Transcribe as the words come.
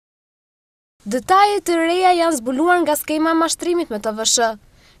Detajet të reja janë zbuluar nga skema mashtrimit me Tvsh.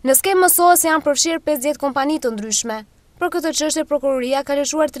 Në skemë mësohet se janë përfshirë 50 kompani të ndryshme. Për këtë çështje prokuroria ka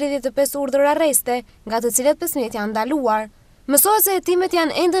lëshuar 35 urdhër arreste, nga të cilat 15 janë ndaluar. Mësohet se hetimet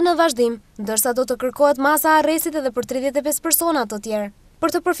janë ende në vazhdim, ndërsa do të kërkohet masa arrestit edhe për 35 persona të tjerë.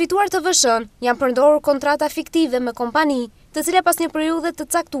 Për të përfituar Tvsh-n, janë përdorur kontrata fiktive me kompani, të cilat pas një periudhe të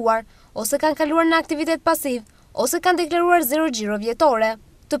caktuar, ose kanë kaluar në aktivitet pasiv, ose kanë deklaruar zero xhiro vjetore.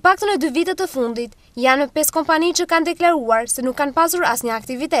 Të paktën në 2 vitet të fundit, janë 5 kompani që kanë deklaruar se nuk kanë pasur asnjë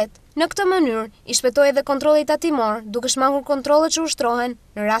aktivitet. Në këtë mënyrë, i shpëtoi edhe kontrolli tatimor, duke shmangur kontrollet që ushtrohen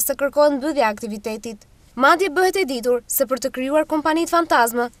në rast se kërkohet mbyllja e aktivitetit. Madje bëhet e ditur se për të krijuar kompanitë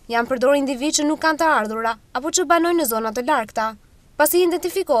fantazme, janë përdorur individë që nuk kanë të ardhura apo që banojnë në zona të largëta. Pasi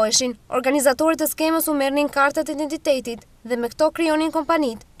identifikoheshin, organizatorët e skemës u merrnin kartat e identitetit dhe me këto krijonin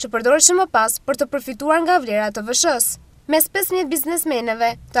kompanitë që përdoreshin më pas për të përfituar nga vlera e Tvsh-s. Mes 15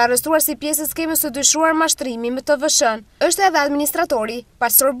 biznesmeneve të arrestuar si pjesë e skemës së dyshuar mashtrimi me Tvsh-n është edhe administratori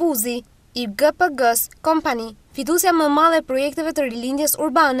Pastor Buzi i GPG-s Kompani, fituesja më e madhe e projekteve të rilindjes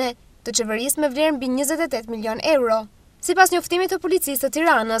urbane të qeverisë me vlerë mbi 28 milion euro. Sipas njoftimit të policisë të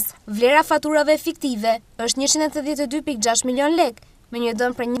Tiranës, vlera faturave fiktive është 182.6 milion lek, me një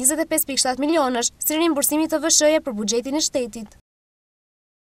dëm për 25.7 milionësh si rimbursimi të Tvsh-je për buxhetin e shtetit.